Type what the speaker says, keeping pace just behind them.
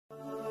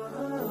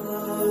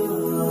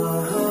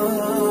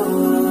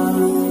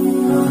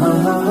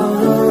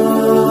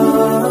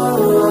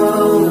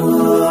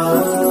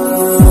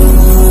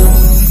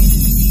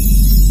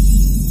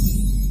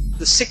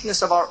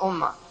sickness of our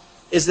ummah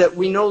is that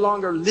we no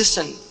longer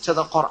listen to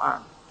the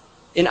Quran.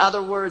 In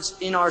other words,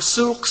 in our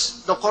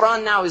souks, the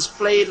Quran now is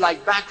played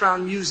like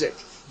background music.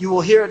 You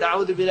will hear it,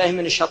 A'udhu billahi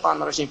minash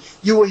shaitanir rajim.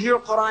 You will hear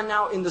Quran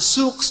now in the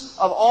souks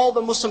of all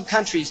the Muslim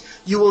countries.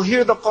 You will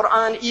hear the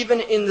Quran even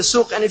in the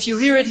souk. And if you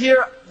hear it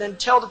here, then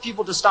tell the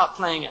people to stop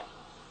playing it.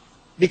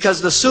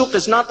 Because the souk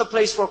is not the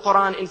place for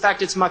Quran. In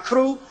fact, it's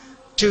makruh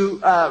to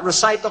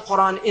recite the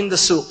Quran in the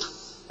souk.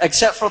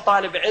 Except for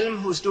talib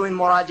ilm who's doing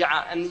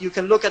muraja'a. And you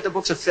can look at the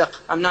books of fiqh.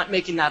 I'm not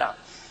making that up.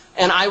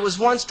 And I was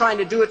once trying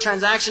to do a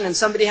transaction and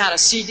somebody had a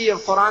CD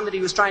of Quran that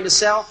he was trying to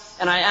sell.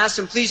 And I asked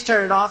him, please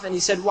turn it off. And he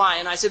said, why?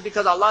 And I said,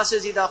 because Allah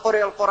says, إِذَا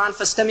قُرِئَ الْقُرْآنَ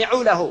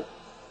فَاسْتَمِعُوا لَهُ.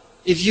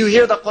 If you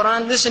hear the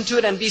Quran, listen to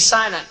it and be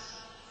silent.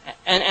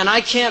 And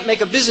I can't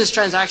make a business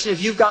transaction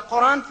if you've got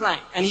Quran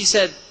playing. And he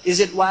said,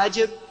 is it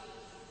wajib?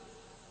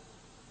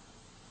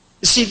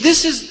 You see,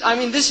 this is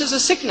a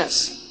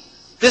sickness.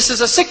 This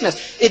is a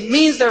sickness. It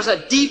means there's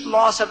a deep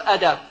loss of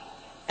adab.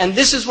 And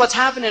this is what's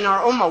happened in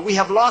our ummah. We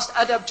have lost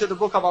adab to the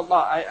book of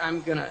Allah.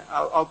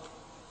 I'll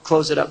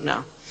close it up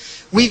now.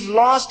 We've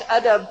lost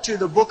adab to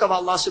the book of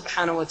Allah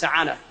subhanahu wa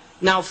ta'ala.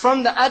 Now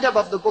from the adab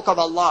of the book of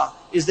Allah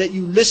is that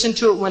you listen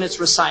to it when it's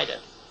recited.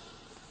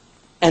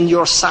 And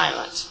you're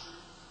silent.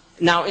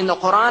 Now in the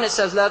Quran it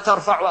says, لا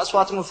ترفعوا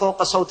أصواتكم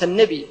فوق صوت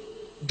النبي.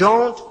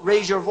 Don't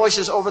raise your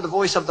voices over the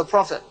voice of the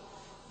Prophet.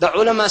 The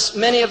ulama,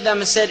 many of them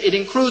have said it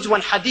includes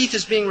when hadith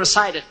is being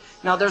recited.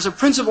 Now there's a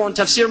principle in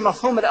tafsir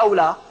mafhum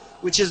al-awla,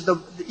 which is the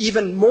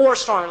even more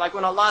strong. Like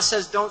when Allah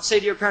says, don't say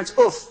to your parents,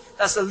 uff.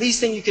 That's the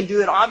least thing you can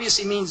do. It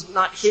obviously means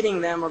not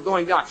hitting them or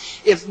going beyond.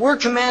 If we're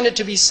commanded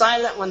to be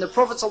silent when the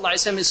Prophet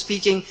ﷺ is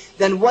speaking,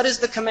 then what is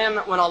the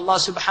commandment when Allah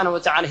subhanahu wa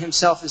ta'ala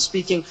himself is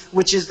speaking,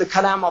 which is the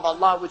kalam of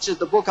Allah, which is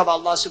the book of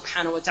Allah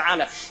subhanahu wa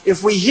ta'ala.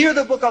 If we hear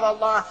the book of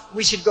Allah,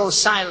 we should go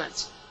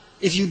silent.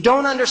 If you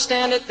don't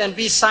understand it, then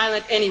be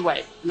silent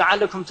anyway.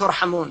 لَعَلَّكُمْ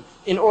تُرْحَمُونَ.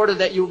 In order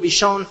that you will be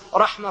shown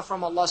rahmah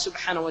from Allah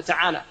subhanahu wa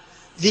ta'ala.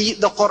 The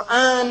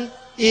Quran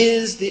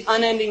is the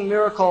unending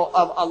miracle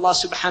of Allah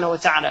subhanahu wa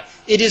ta'ala.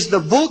 It is the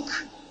book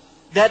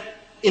that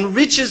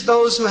enriches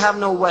those who have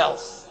no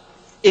wealth.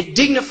 It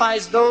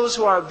dignifies those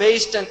who are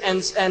abased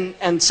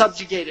and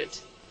subjugated.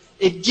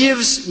 It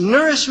gives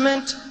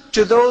nourishment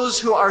to those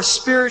who are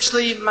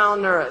spiritually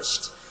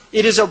malnourished.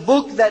 It is a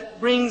book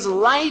that brings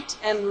light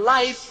and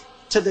life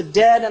to the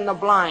dead and the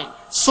blind.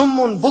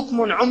 Summun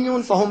bukmun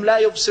umyun fahum la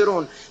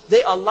yubsirun.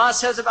 Allah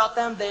says about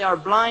them, they are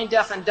blind,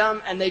 deaf and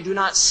dumb, and they do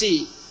not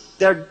see.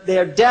 They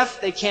are deaf,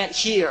 they can't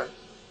hear.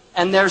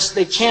 And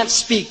they can't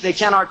speak, they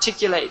can't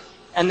articulate,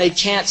 and they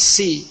can't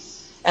see.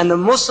 And the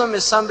Muslim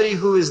is somebody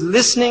who is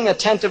listening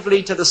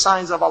attentively to the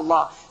signs of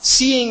Allah,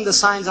 seeing the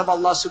signs of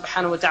Allah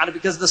subhanahu wa ta'ala,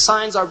 because the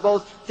signs are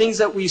both things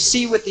that we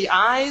see with the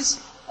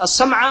eyes,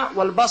 as-sam'a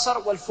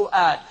wal-basar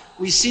wal-fu'ad.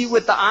 We see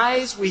with the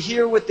eyes, we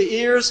hear with the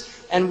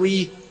ears, and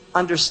we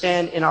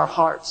understand in our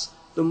hearts.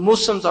 The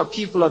Muslims are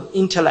people of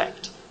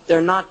intellect.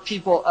 They're not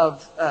people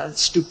of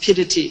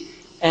stupidity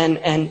and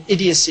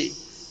idiocy.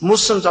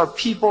 Muslims are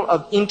people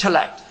of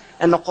intellect.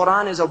 And the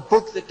Quran is a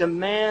book that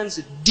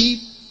demands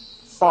deep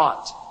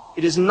thought.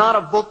 It is not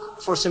a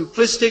book for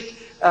simplistic,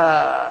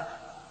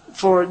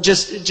 for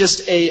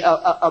just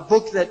a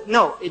book that,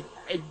 no, it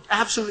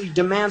absolutely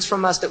demands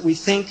from us that we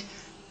think.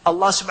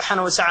 Allah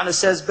subhanahu wa ta'ala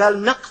says,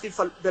 بَلْ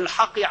نَقْذِفُ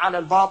بِالْحَقِّ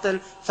عَلَى الْبَاطِلِ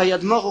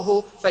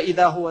فَيَدْمَغُهُ فَإِذَا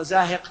هُوَ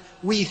زَاهِقٌ.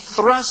 We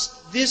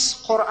thrust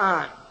this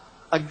Quran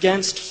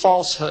against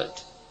falsehood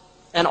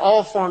and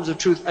all forms of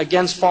truth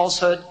against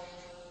falsehood,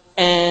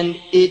 and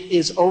it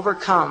is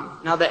overcome.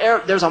 Now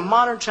there's a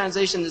modern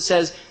translation that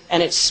says,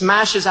 and it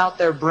smashes out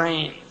their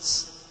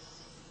brains,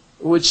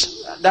 which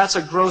that's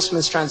a gross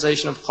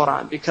mistranslation of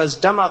Quran, because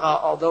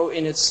damagha, although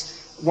in its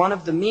one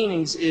of the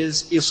meanings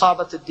is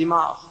isabat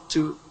al-dimagh,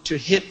 to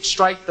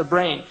strike the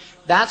brain.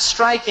 That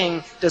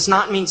striking does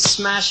not mean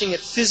smashing it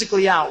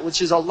physically out,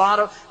 which is a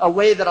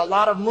way that a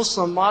lot of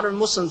modern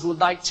Muslims would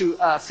like to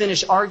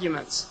finish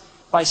arguments,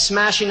 by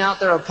smashing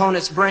out their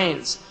opponent's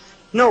brains.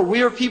 No,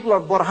 we are people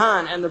of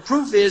Burhan, and the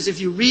proof is,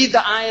 if you read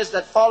the ayahs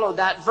that follow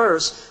that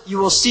verse, you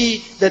will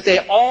see that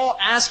they all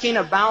asking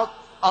about,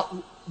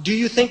 do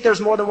you think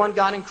there's more than one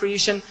God in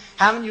creation?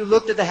 Haven't you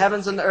looked at the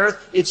heavens and the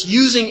earth? It's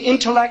using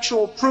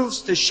intellectual proofs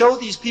to show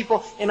these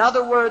people. In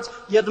other words,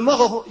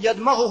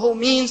 yadmaghuhu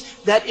means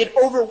that it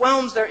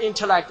overwhelms their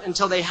intellect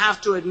until they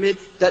have to admit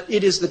that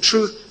it is the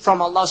truth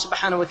from Allah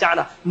subhanahu wa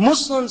ta'ala.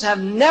 Muslims have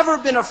never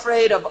been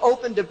afraid of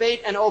open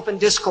debate and open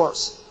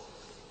discourse.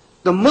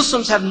 The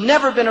Muslims have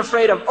never been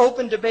afraid of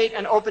open debate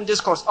and open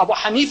discourse. Abu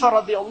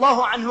Hanifa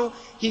radiallahu anhu,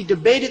 he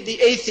debated the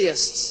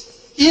atheists.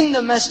 In the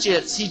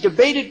masjids, he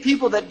debated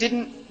people that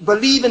didn't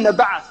believe in the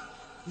ba'ath.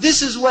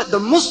 This is what the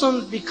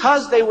Muslims,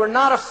 because they were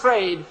not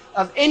afraid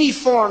of any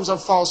forms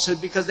of falsehood,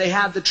 because they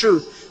had the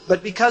truth.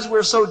 But because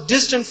we're so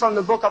distant from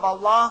the book of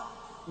Allah,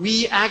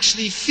 we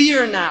actually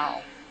fear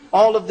now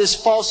all of this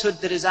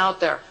falsehood that is out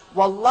there.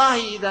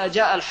 Wallahi idha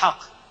ja'a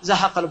al-haq,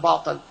 zahaq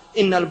al-batil,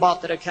 inna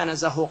al-batila kana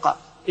zahuqa.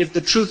 If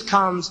the truth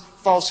comes,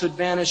 falsehood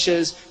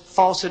vanishes.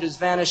 Falsehood is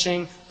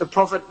vanishing. The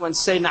Prophet, when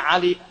Sayyidina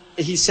Ali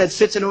he said,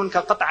 فِتْنٌ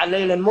كَقَطْعَ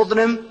اللَّيْلٍ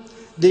مُظْلِمٍ.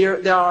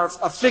 There are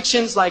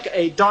afflictions like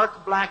a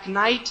dark black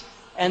night.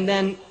 And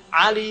then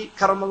Ali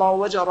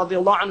karamallahu wajha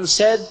radiallahu anhu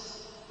said,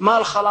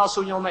 مَا الْخَلَاصُ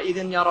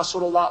يَوْمَئِذٍ يَا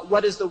رَسُولُ اللَّهِ.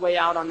 What is the way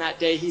out on that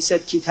day? He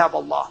said, Kitab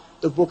Allah,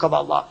 the book of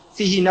Allah.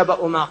 فِيهِ نَبَأُ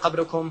مَا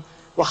قَبْرُكُمْ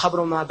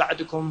وَخَبْرُ مَا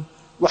بَعْدُكُمْ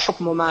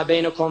وَحُكْمُ مَا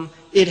بَيْنَكُمْ.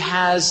 It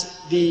has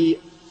the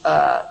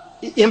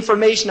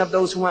information of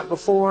those who went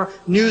before,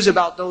 news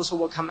about those who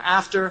will come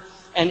after,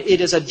 and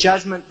it is a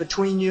judgment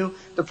between you.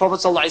 The Prophet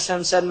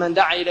ﷺ said, مَنْ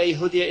دَعَ إِلَيْهِ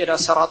هُدِيَ إِلَى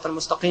صِرَاطٍ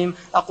الْمُسْتَقِيمِ.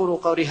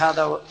 أقول قولي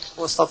هذا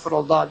وأستغفر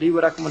الله لي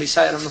ولكم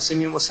ولسائر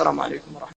المسلمين والسلام عليكم ورحمة الله.